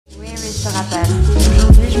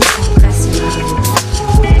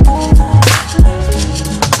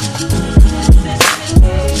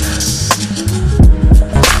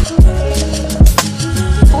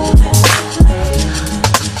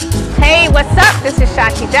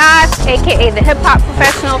Shanti, aka the Hip Hop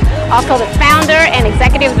Professional, also the founder and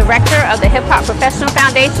executive director of the Hip Hop Professional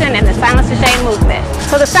Foundation and the Silence the Shame movement.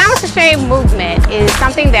 So the Silence the Shame movement is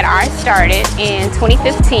something that I started in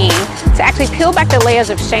 2015 to actually peel back the layers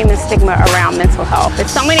of shame and stigma around mental health.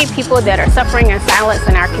 There's so many people that are suffering in silence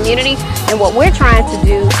in our community, and what we're trying to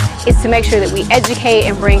do is to make sure that we educate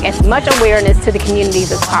and bring as much awareness to the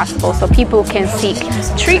communities as possible so people can seek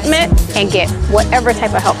treatment and get whatever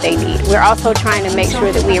type of help they need. We're also trying to make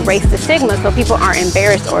sure that we erase the stigma so people aren't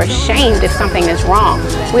embarrassed or ashamed if something is wrong.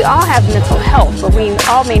 We all have mental health, but we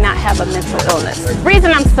all may not have a mental illness. The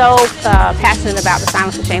reason I'm so passionate about the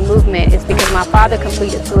Silence the Shame movement is because my father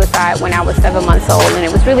completed suicide when I was 7 months old, and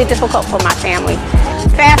it was really difficult for my family.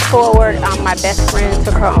 Fast forward, my best friend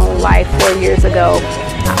took her own life 4 years ago.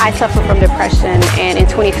 I suffer from depression, and in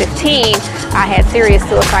 2015 I had serious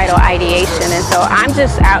suicidal ideation, and so I'm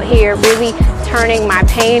just out here really turning my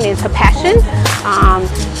pain into passion,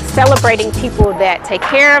 celebrating people that take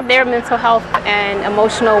care of their mental health and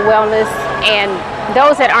emotional wellness, and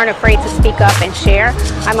those that aren't afraid to speak up and share.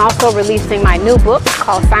 I'm also releasing my new book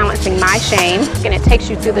called Silencing My Shame, and it takes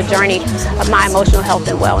you through the journey of my emotional health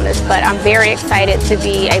and wellness. But I'm very excited to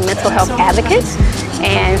be a mental health advocate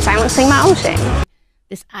and silencing my own shame.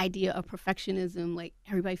 This idea of perfectionism, like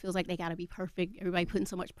everybody feels like they gotta be perfect, everybody putting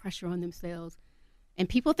so much pressure on themselves. And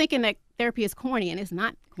people thinking that therapy is corny, and it's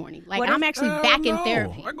not corny. Like, I'm actually back in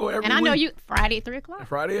therapy. I go every and I know week. you, Friday at 3 o'clock.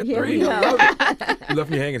 Friday at 3. You left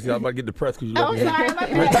me hanging. See, I was about to get depressed because you left me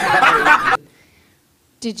hanging.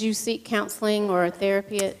 Did you seek counseling or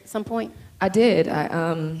therapy at some point? I did.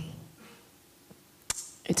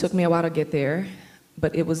 It took me a while to get there,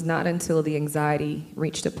 but it was not until the anxiety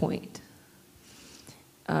reached a point.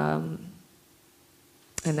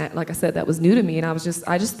 And that, like I said, that was new to me, and I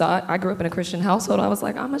just thought, I grew up in a Christian household. I was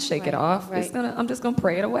like, I'm gonna shake it off. Right. I'm just gonna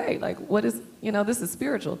pray it away. Like, what is, this is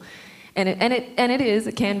spiritual, and it is.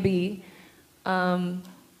 It can be.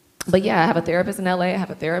 But yeah, I have a therapist in LA. I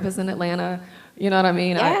have a therapist in Atlanta. You know what I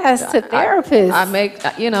mean? Yes, to therapists. I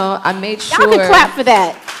made sure. Y'all can clap for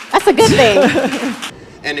that. That's a good thing.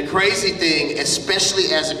 And the crazy thing,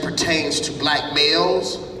 especially as it pertains to black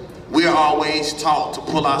males, we're always taught to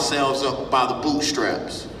pull ourselves up by the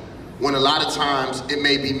bootstraps, when a lot of times it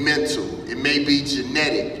may be mental, it may be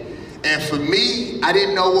genetic. And for me, I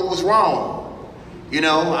didn't know what was wrong.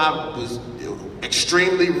 I was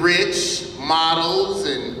extremely rich, models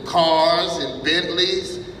and cars and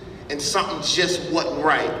Bentleys, and something just wasn't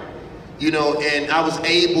right. And I was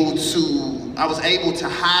able to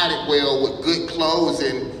hide it well with good clothes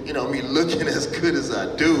and, me looking as good as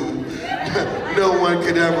I do. No one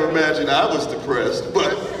could ever imagine I was depressed,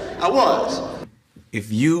 but I was.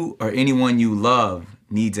 If you or anyone you love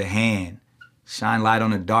needs a hand, shine light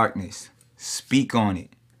on the darkness, speak on it,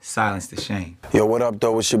 silence the shame. Yo, what up,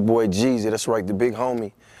 though? It's your boy Jeezy. That's right, the big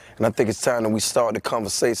homie. And I think it's time that we start the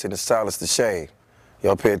conversation and silence the shame.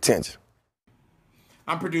 Y'all pay attention.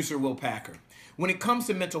 I'm producer Will Packer. When it comes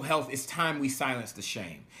to mental health, it's time we silence the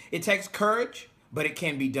shame. It takes courage, but it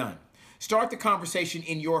can be done. Start the conversation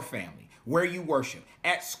in your family, where you worship,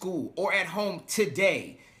 at school, or at home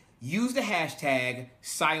today. Use the hashtag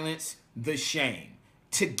 #SilenceTheShame.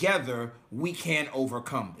 Together, we can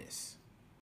overcome this.